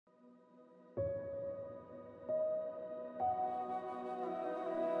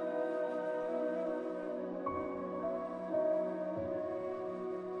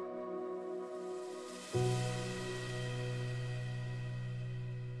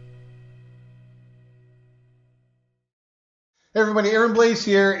Hey everybody, Aaron Blaise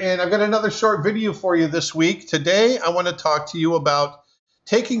here, and I've got another short video for you this week. Today, I want to talk to you about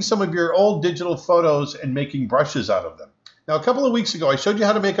taking some of your old digital photos and making brushes out of them. Now, a couple of weeks ago, I showed you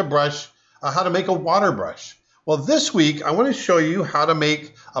how to make a brush, how to make a water brush. Well, this week, I want to show you how to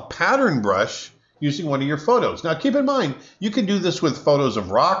make a pattern brush using one of your photos. Now, keep in mind, you can do this with photos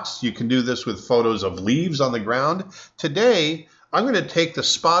of rocks. You can do this with photos of leaves on the ground. Today, I'm going to take the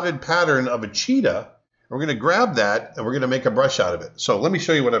spotted pattern of a cheetah. We're going to grab that and we're going to make a brush out of it. So let me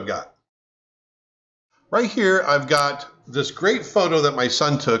show you what I've got. Right here, I've got this great photo that my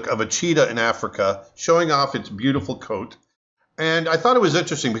son took of a cheetah in Africa showing off its beautiful coat. And I thought it was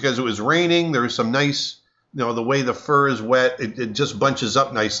interesting because it was raining. There was some nice, the way the fur is wet, it just bunches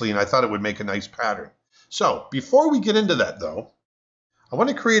up nicely. And I thought it would make a nice pattern. So before we get into that though, I want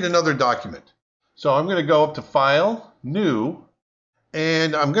to create another document. So I'm going to go up to File, New,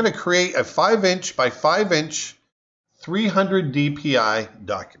 and I'm going to create a 5" by 5" 300 dpi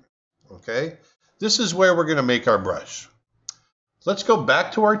document. Okay, this is where we're going to make our brush. Let's go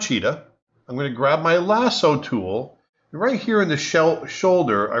back to our cheetah. I'm going to grab my lasso tool. And right here in the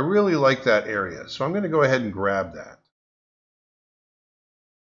shoulder, I really like that area. So I'm going to go ahead and grab that.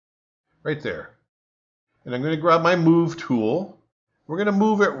 Right there. And I'm going to grab my move tool. We're going to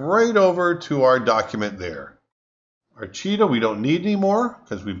move it right over to our document there. Our cheetah we don't need anymore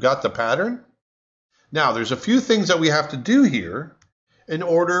because we've got the pattern. Now there's a few things that we have to do here in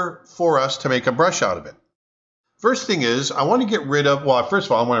order for us to make a brush out of it. First thing is I want to get rid of, well, first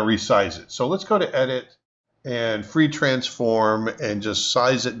of all I want to resize it. So let's go to Edit and Free Transform and just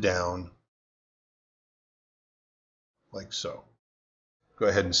size it down like so. Go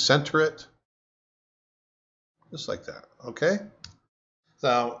ahead and center it just like that. Okay.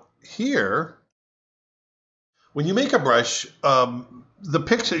 Now here, when you make a brush, the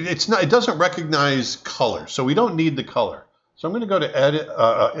picture, it doesn't recognize color, so we don't need the color. So I'm going to go to Edit,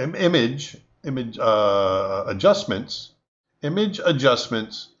 Image Adjustments, and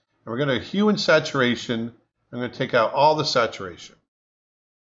we're going to Hue and Saturation. I'm going to take out all the saturation.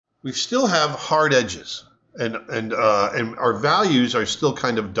 We still have hard edges, and our values are still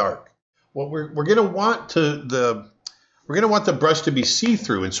kind of dark. What we're going to want we're going to want the brush to be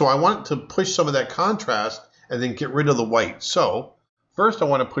see-through, and so I want to push some of that contrast and then get rid of the white. So first I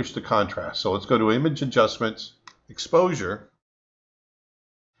want to push the contrast. So let's go to Image Adjustments, Exposure.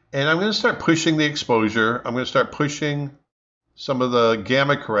 And I'm going to start pushing the exposure. I'm going to start pushing some of the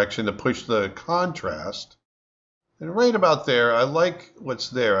gamma correction to push the contrast. And right about there, I like what's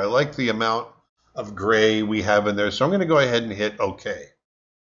there. I like the amount of gray we have in there. So I'm going to go ahead and hit OK.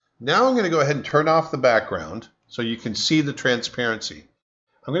 Now I'm going to go ahead and turn off the background so you can see the transparency.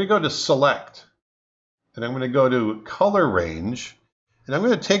 I'm going to go to Select. And I'm going to go to Color Range, and I'm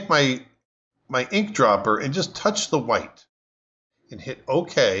going to take my ink dropper and just touch the white and hit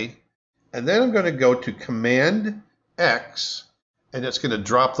OK. And then I'm going to go to Command X, and it's going to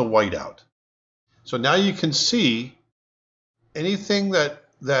drop the white out. So now you can see anything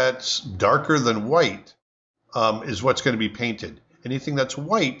that's darker than white is what's going to be painted. Anything that's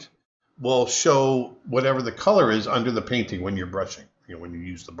white will show whatever the color is under the painting when you're brushing, when you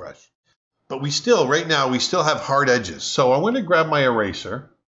use the brush. But right now, we still have hard edges. So I'm going to grab my eraser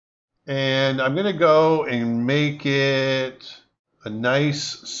and I'm going to go and make it a nice,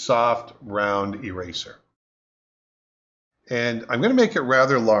 soft, round eraser. And I'm going to make it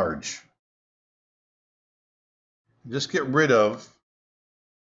rather large. Just get rid of,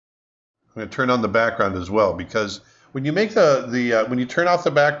 I'm going to turn on the background as well, because when you make when you turn off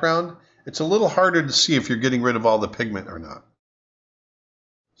the background, it's a little harder to see if you're getting rid of all the pigment or not.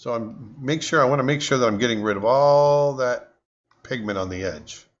 So I want to make sure that I'm getting rid of all that pigment on the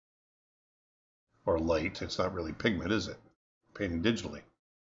edge. Or light. It's not really pigment, is it? Painting digitally.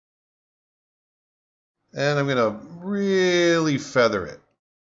 And I'm going to really feather it.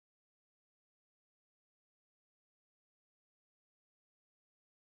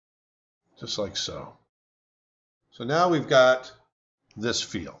 Just like so. So now we've got this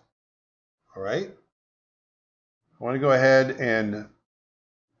feel. All right? I want to go ahead and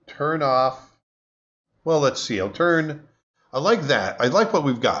turn off. Well, let's see. I like that. I like what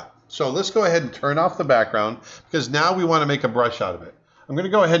we've got. So let's go ahead and turn off the background because now we want to make a brush out of it. I'm going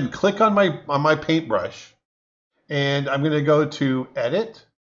to go ahead and click on my paintbrush, and I'm going to go to Edit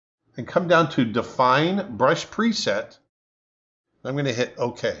and come down to Define Brush Preset. I'm going to hit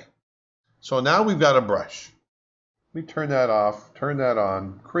OK. So now we've got a brush. Let me turn that off, turn that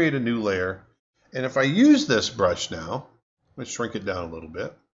on, create a new layer. And if I use this brush now, let's shrink it down a little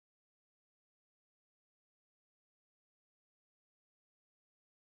bit.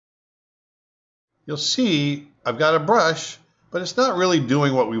 You'll see I've got a brush, but it's not really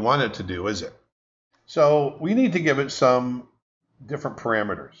doing what we want it to do, is it? So we need to give it some different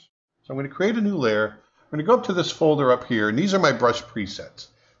parameters. So I'm going to create a new layer. I'm going to go up to this folder up here, and these are my brush presets.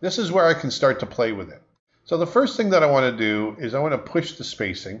 This is where I can start to play with it. So the first thing that I want to do is I want to push the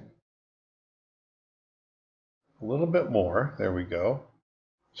spacing a little bit more. There we go.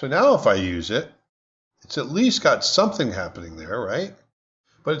 So now if I use it, it's at least got something happening there, right?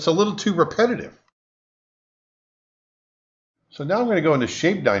 But it's a little too repetitive. So now I'm going to go into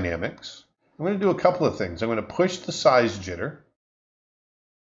shape dynamics. I'm going to do a couple of things. I'm going to push the size jitter.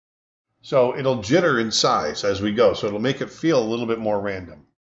 So it'll jitter in size as we go. So it'll make it feel a little bit more random.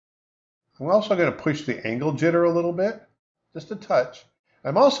 I'm also going to push the angle jitter a little bit, just a touch.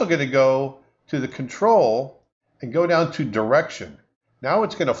 I'm also going to go to the control and go down to direction. Now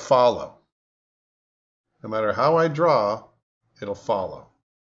it's going to follow. No matter how I draw, it'll follow.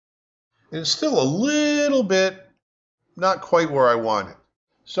 And it's still a little bit not quite where I want it.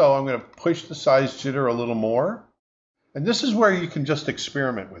 So I'm going to push the size jitter a little more. And this is where you can just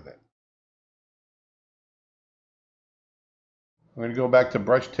experiment with it. I'm going to go back to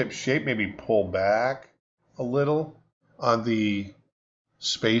brush tip shape, maybe pull back a little on the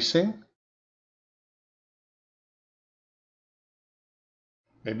spacing.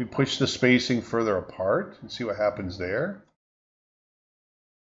 Maybe push the spacing further apart and see what happens there.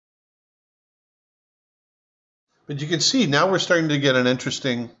 But you can see now we're starting to get an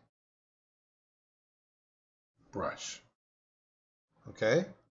interesting brush. Okay?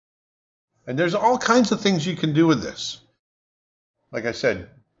 And there's all kinds of things you can do with this. Like I said,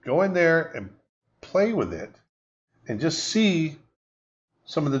 go in there and play with it and just see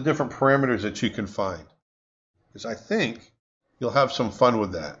some of the different parameters that you can find. Because I think you'll have some fun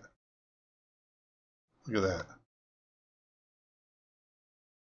with that. Look at that.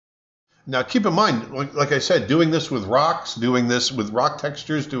 Now keep in mind, like I said, doing this with rocks, doing this with rock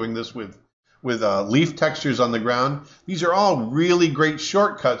textures, doing this with leaf textures on the ground, these are all really great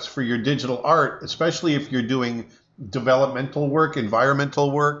shortcuts for your digital art, especially if you're doing developmental work,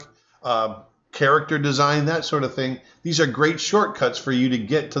 environmental work, character design, that sort of thing. These are great shortcuts for you to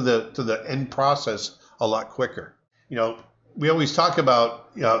get to the end process a lot quicker. You know, we always talk about,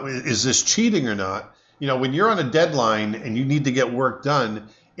 you know, is this cheating or not? You know, when you're on a deadline and you need to get work done,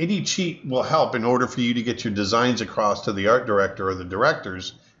 any cheat will help in order for you to get your designs across to the art director or the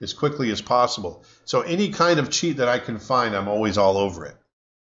directors as quickly as possible. So any kind of cheat that I can find, I'm always all over it.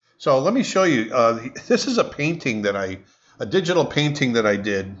 So let me show you. This is a painting that a digital painting that I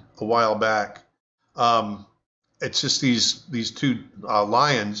did a while back. It's just these two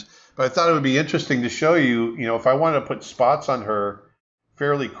lions. But I thought it would be interesting to show you, you know, if I wanted to put spots on her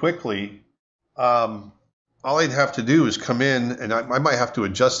fairly quickly, all I'd have to do is come in, and I might have to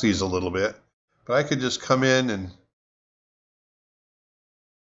adjust these a little bit, but I could just come in and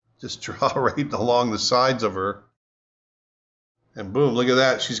just draw right along the sides of her. And boom, look at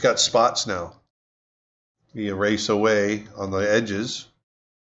that. She's got spots now. We erase away on the edges.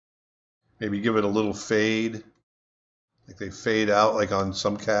 Maybe give it a little fade, like they fade out like on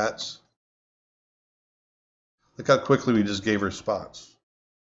some cats. Look how quickly we just gave her spots.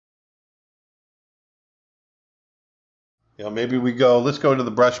 You know, maybe let's go to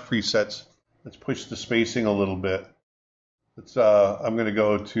the brush presets. Let's push the spacing a little bit. I'm going to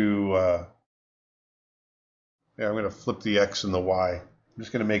go to, I'm going to flip the X and the Y. I'm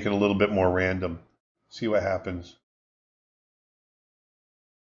just going to make it a little bit more random. See what happens.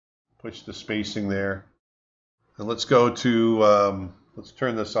 Push the spacing there. And let's go to, let's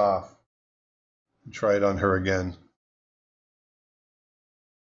turn this off and try it on her again.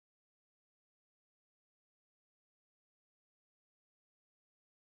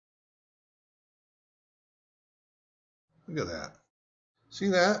 Look at that. See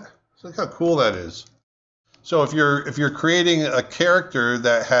that? So look how cool that is. So if you're creating a character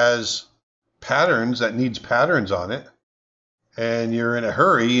that has patterns, that needs patterns on it, and you're in a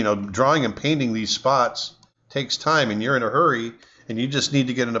hurry, you know, drawing and painting these spots takes time, and you're in a hurry, and you just need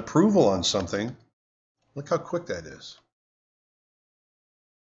to get an approval on something, look how quick that is.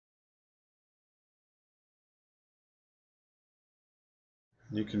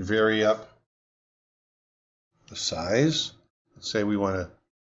 You can vary up the size. Let's say we want to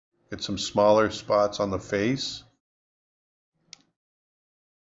get some smaller spots on the face.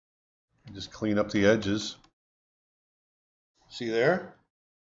 Just clean up the edges. See there?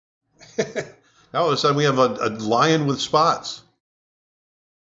 Now all of a sudden we have a lion with spots.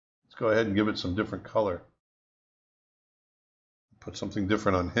 Let's go ahead and give it some different color. Put something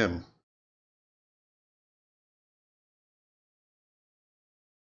different on him.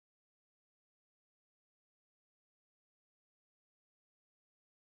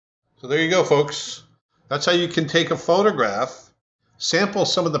 So there you go, folks. That's how you can take a photograph, sample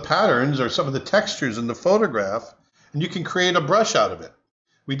some of the patterns or some of the textures in the photograph, and you can create a brush out of it.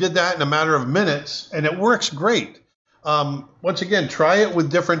 We did that in a matter of minutes, and it works great. Once again, try it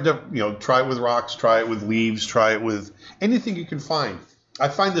with different, try it with rocks, try it with leaves, try it with anything you can find. I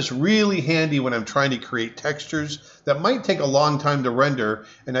find this really handy when I'm trying to create textures that might take a long time to render,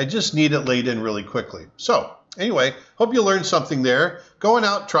 and I just need it laid in really quickly. So anyway, hope you learned something there. Go on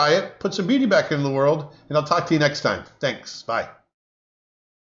out, try it, put some beauty back into the world, and I'll talk to you next time. Thanks. Bye.